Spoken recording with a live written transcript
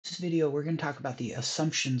video, we're going to talk about the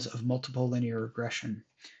assumptions of multiple linear regression.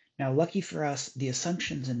 Now, lucky for us, the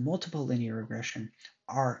assumptions in multiple linear regression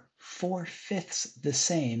are 4/5 the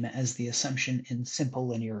same as the assumption in simple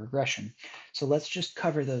linear regression. So let's just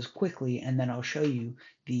cover those quickly, and then I'll show you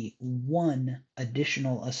the one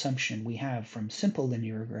additional assumption we have from simple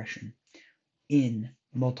linear regression in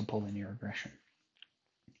multiple linear regression.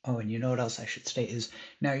 Oh, and you know what else I should state is,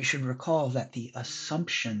 now you should recall that the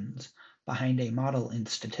assumptions behind a model in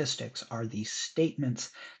statistics are the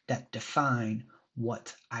statements that define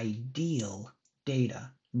what ideal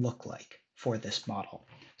data look like for this model.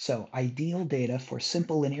 So ideal data for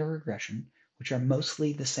simple linear regression, which are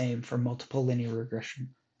mostly the same for multiple linear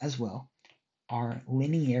regression as well, are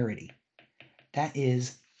linearity. That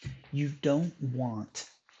is, you don't want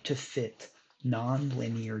to fit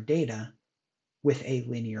nonlinear data with a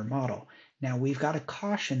linear model. Now, we've got to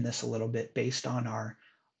caution this a little bit based on our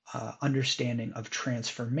understanding of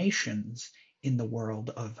transformations in the world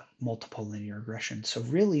of multiple linear regression. So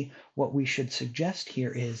really, what we should suggest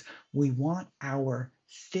here is we want our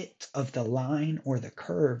fit of the line or the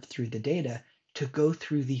curve through the data to go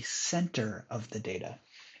through the center of the data.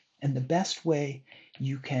 And the best way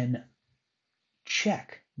you can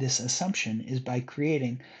check this assumption is by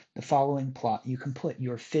creating the following plot. You can put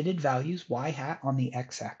your fitted values, y hat, on the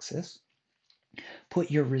x-axis, put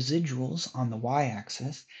your residuals on the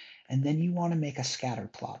y-axis, and then you want to make a scatter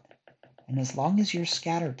plot. And as long as your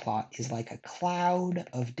scatter plot is like a cloud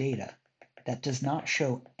of data that does not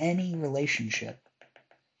show any relationship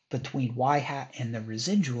between y hat and the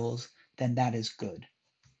residuals, then that is good.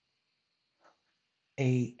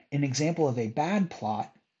 An example of a bad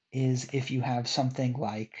plot is if you have something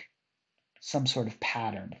like some sort of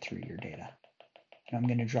pattern through your data. And I'm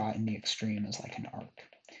going to draw it in the extreme as like an arc.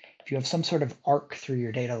 If you have some sort of arc through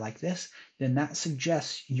your data like this, then that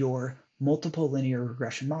suggests your multiple linear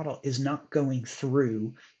regression model is not going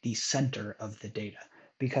through the center of the data,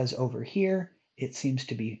 because over here it seems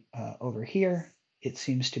to be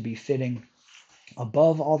fitting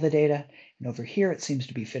above all the data, and over here it seems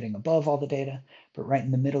to be fitting above all the data, but right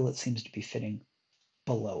in the middle it seems to be fitting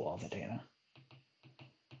below all the data.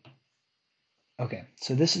 Okay,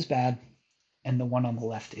 so this is bad, and the one on the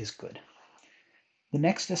left is good. The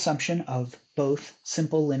next assumption of both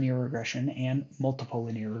simple linear regression and multiple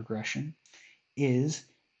linear regression is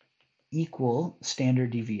equal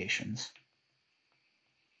standard deviations.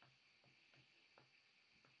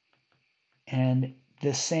 And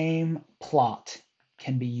the same plot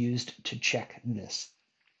can be used to check this.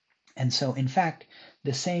 And so, in fact,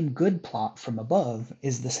 the same good plot from above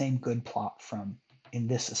is the same good plot from in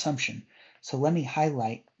this assumption. So let me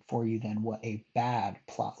highlight for you then what a bad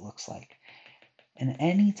plot looks like. And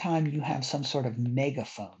anytime you have some sort of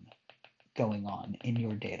megaphone going on in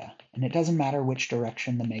your data, and it doesn't matter which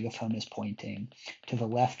direction the megaphone is pointing, to the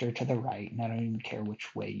left or to the right, and I don't even care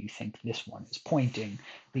which way you think this one is pointing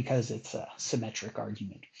because it's a symmetric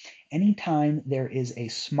argument. Anytime there is a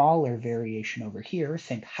smaller variation over here,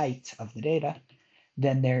 think height of the data,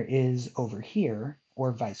 than there is over here,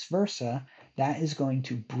 or vice versa, that is going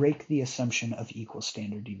to break the assumption of equal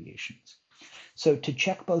standard deviations. So to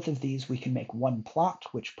check both of these, we can make one plot,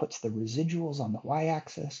 which puts the residuals on the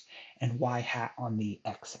y-axis and y hat on the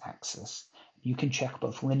x-axis. You can check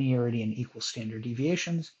both linearity and equal standard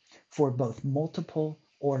deviations for both multiple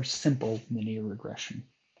or simple linear regression.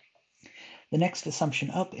 The next assumption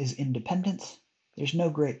up is independence. There's no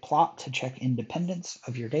great plot to check independence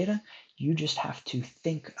of your data. You just have to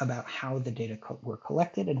think about how the data were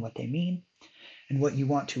collected and what they mean. And what you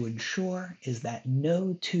want to ensure is that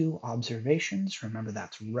no two observations, remember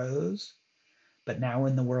that's rows, but now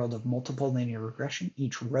in the world of multiple linear regression,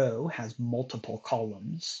 each row has multiple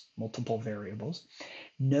columns, multiple variables.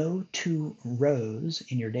 No two rows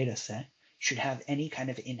in your data set should have any kind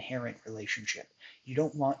of inherent relationship. You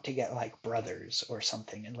don't want to get like brothers or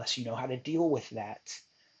something unless you know how to deal with that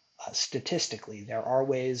statistically. There are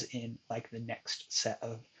ways in like the next set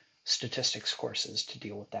of statistics courses to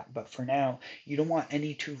deal with that. But for now, you don't want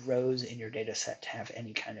any two rows in your data set to have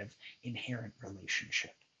any kind of inherent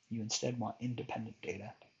relationship. You instead want independent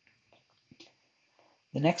data.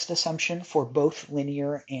 The next assumption for both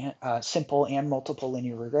linear and simple and multiple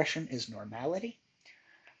linear regression is normality.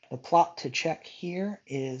 The plot to check here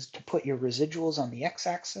is to put your residuals on the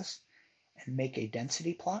x-axis and make a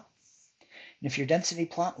density plot. And if your density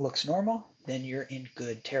plot looks normal, then you're in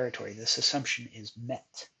good territory. This assumption is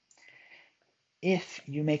met. If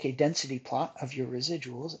you make a density plot of your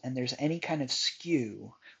residuals and there's any kind of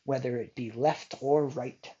skew, whether it be left or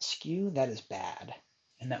right skew, that is bad,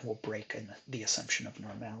 and that will break the assumption of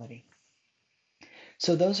normality.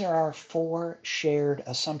 So those are our 4 shared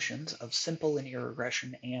assumptions of simple linear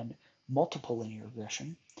regression and multiple linear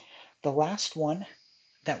regression. The last one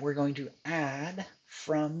that we're going to add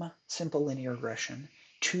from simple linear regression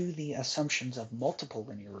to the assumptions of multiple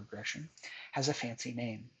linear regression has a fancy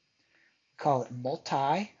name. We call it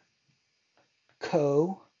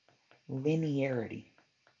multi-collinearity.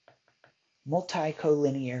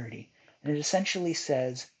 Multi-collinearity. And it essentially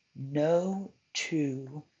says no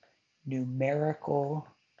two numerical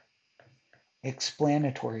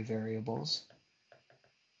explanatory variables,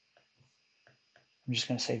 I'm just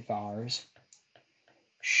going to say vars,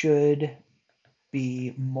 should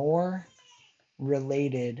be more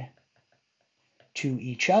related to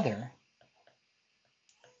each other.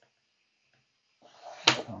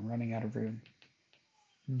 Oh, I'm running out of room.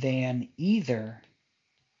 Than either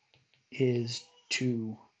is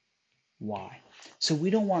to y. So we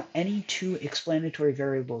don't want any 2 explanatory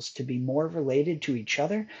variables to be more related to each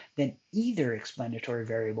other than either explanatory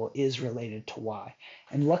variable is related to y.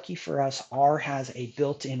 And lucky for us, R has a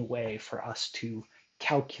built-in way for us to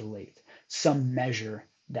calculate some measure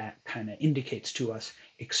that kind of indicates to us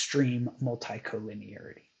extreme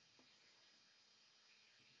multicollinearity.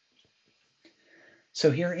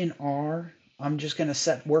 So here in R, I'm just going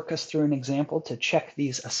to work us through an example to check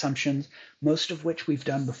these assumptions, most of which we've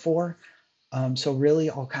done before. So really,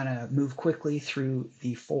 I'll kind of move quickly through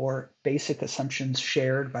the 4 basic assumptions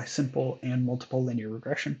shared by simple and multiple linear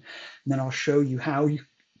regression. And then I'll show you how you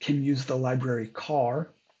can use the library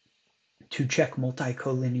car to check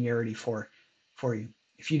multicollinearity for you.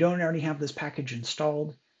 If you don't already have this package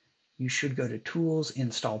installed, you should go to Tools,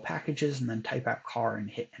 Install Packages, and then type out car and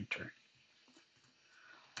hit Enter.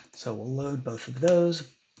 So we'll load both of those.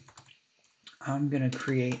 I'm going to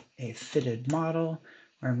create a fitted model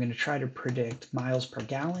where I'm going to try to predict miles per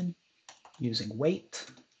gallon using weight.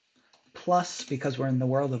 Plus, because we're in the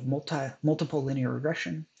world of multiple linear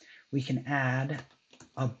regression, we can add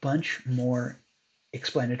a bunch more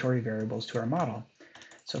explanatory variables to our model.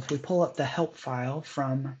 So if we pull up the help file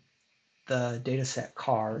from the dataset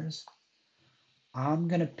cars, I'm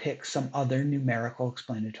going to pick some other numerical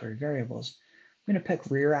explanatory variables. I'm going to pick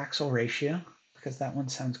rear axle ratio because that one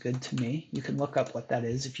sounds good to me. You can look up what that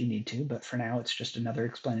is if you need to, but for now it's just another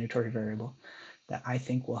explanatory variable that I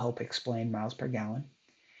think will help explain miles per gallon.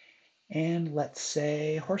 And let's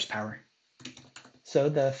say horsepower. So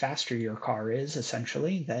the faster your car is,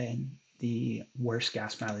 essentially, then the worse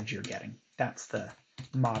gas mileage you're getting. That's the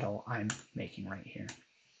model I'm making right here.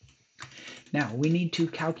 Now, we need to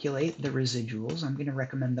calculate the residuals. I'm going to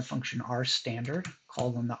recommend the function rStandard,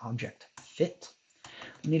 called on the object fit.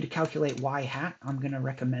 We need to calculate y hat. I'm going to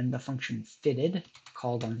recommend the function fitted,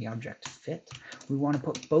 called on the object fit. We want to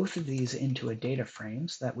put both of these into a data frame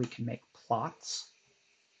so that we can make plots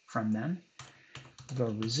from them. The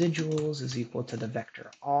residuals is equal to the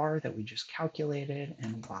vector r that we just calculated,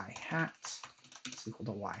 and y hat is equal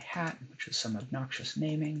to y hat, which is some obnoxious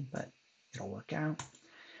naming, but it'll work out.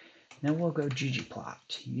 Then we'll go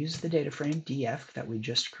ggplot. Use the data frame df that we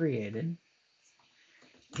just created.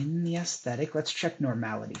 In the aesthetic, let's check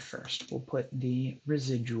normality first. We'll put the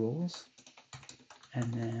residuals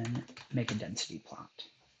and then make a density plot.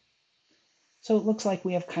 So it looks like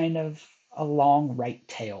we have kind of a long right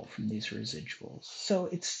tail from these residuals. So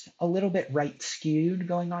it's a little bit right skewed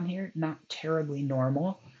going on here, not terribly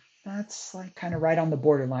normal. That's like kind of right on the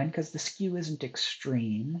borderline because the skew isn't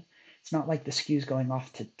extreme. It's not like the skew is going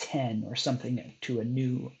off to 10 or something to a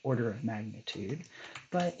new order of magnitude,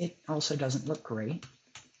 but it also doesn't look great.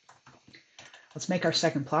 Let's make our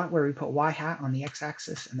second plot where we put y hat on the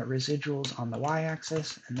x-axis and the residuals on the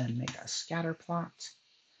y-axis, and then make a scatter plot.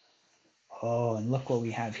 Oh, and look what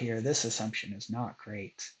we have here. This assumption is not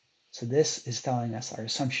great. So this is telling us our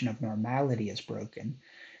assumption of normality is broken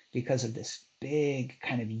because of this big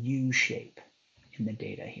kind of U shape in the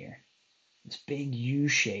data here. This big U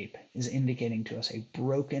shape is indicating to us a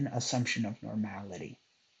broken assumption of normality.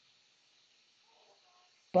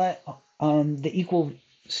 But the equal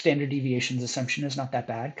standard deviations assumption is not that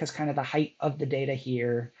bad because kind of the height of the data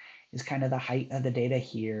here is kind of the height of the data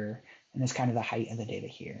here, and is kind of the height of the data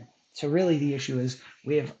here. So really the issue is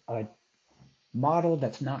we have a model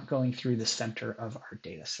that's not going through the center of our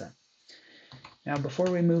data set. Now, before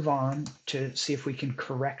we move on to see if we can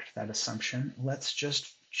correct that assumption, let's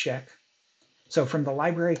just check. So from the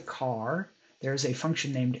library car, there's a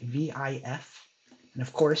function named VIF. And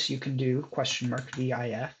of course, you can do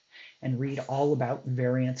 $VIF and read all about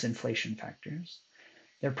variance inflation factors.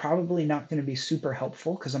 They're probably not going to be super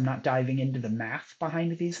helpful because I'm not diving into the math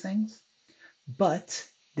behind these things. But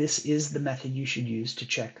this is the method you should use to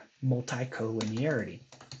check multicollinearity.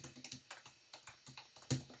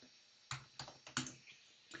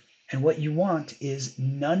 And what you want is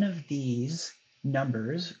none of these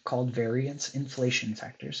numbers, called variance inflation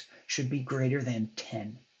factors, should be greater than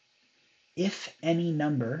 10. If any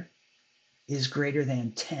number is greater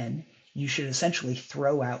than 10, you should essentially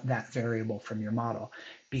throw out that variable from your model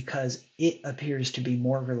because it appears to be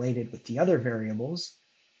more related with the other variables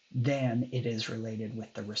than it is related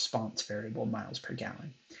with the response variable miles per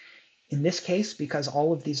gallon. In this case, because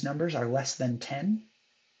all of these numbers are less than 10,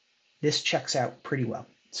 this checks out pretty well.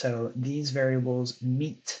 So these variables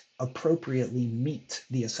appropriately meet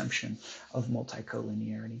the assumption of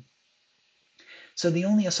multicollinearity. So the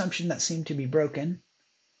only assumption that seemed to be broken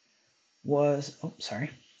was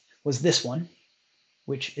this one,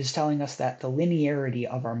 which is telling us that the linearity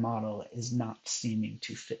of our model is not seeming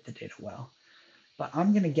to fit the data well. But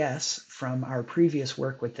I'm going to guess from our previous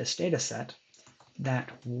work with this data set that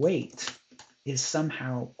weight is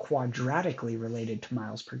somehow quadratically related to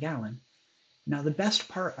miles per gallon. Now, the best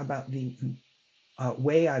part about the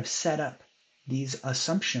way I've set up these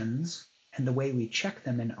assumptions and the way we check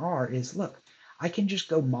them in R is, look, I can just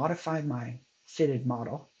go modify my fitted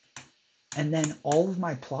model, and then all of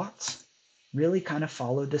my plots really kind of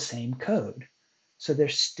follow the same code. So there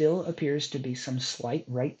still appears to be some slight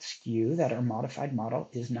right skew that our modified model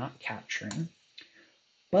is not capturing.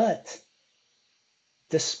 But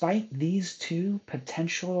despite these two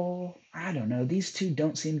potential, these two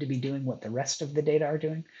don't seem to be doing what the rest of the data are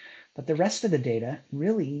doing, but the rest of the data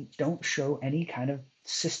really don't show any kind of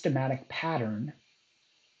systematic pattern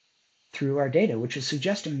through our data, which is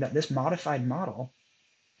suggesting that this modified model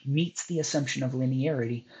meets the assumption of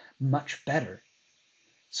linearity much better.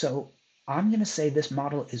 So I'm going to say this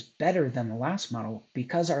model is better than the last model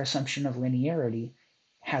because our assumption of linearity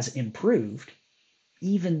has improved,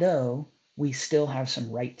 even though we still have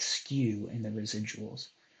some right skew in the residuals.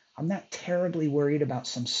 I'm not terribly worried about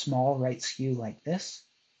some small right skew like this,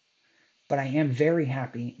 but I am very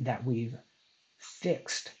happy that we've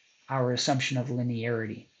fixed our assumption of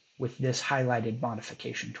linearity with this highlighted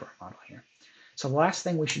modification to our model here. So the last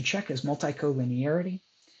thing we should check is multicollinearity.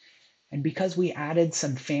 And because we added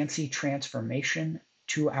some fancy transformation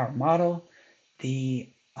to our model, the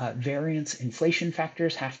variance inflation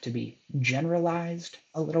factors have to be generalized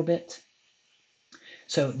a little bit.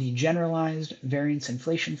 So the generalized variance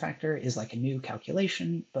inflation factor is like a new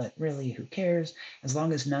calculation, but really who cares? As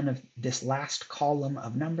long as none of this last column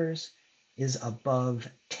of numbers is above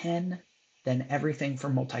 10, then everything for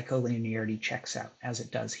multicollinearity checks out as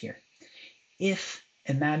it does here. If,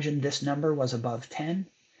 imagine this number was above 10,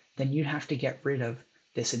 then you'd have to get rid of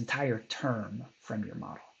this entire term from your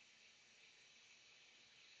model.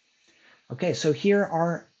 Okay, so here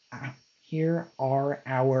are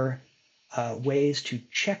our ways to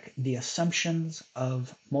check the assumptions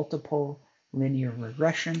of multiple linear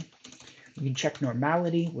regression. We can check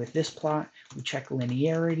normality with this plot. We check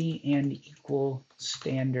linearity and equal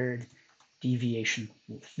standard deviation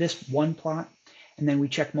with this one plot. And then we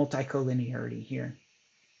check multicollinearity here.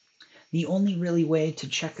 The only really way to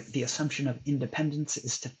check the assumption of independence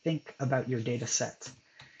is to think about your data set.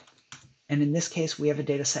 And in this case, we have a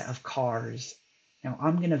data set of cars. Now,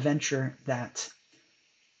 I'm going to venture that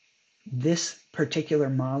this particular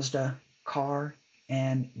Mazda car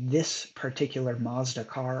and this particular Mazda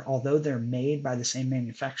car, although they're made by the same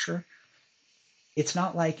manufacturer, it's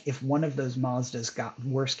not like if one of those Mazdas got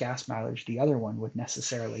worse gas mileage, the other one would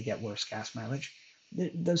necessarily get worse gas mileage.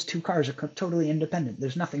 Those two cars are totally independent.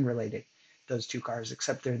 There's nothing related to those two cars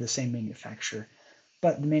except they're the same manufacturer.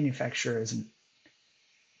 But the manufacturer isn't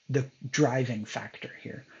the driving factor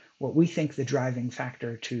here. What we think the driving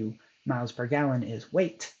factor to miles per gallon is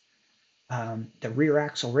weight, the rear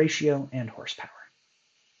axle ratio, and horsepower.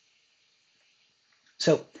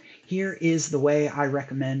 So here is the way I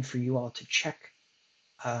recommend for you all to check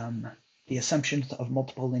the assumptions of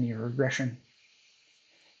multiple linear regression.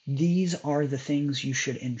 These are the things you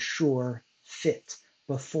should ensure fit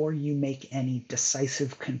before you make any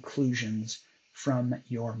decisive conclusions from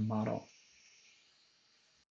your model.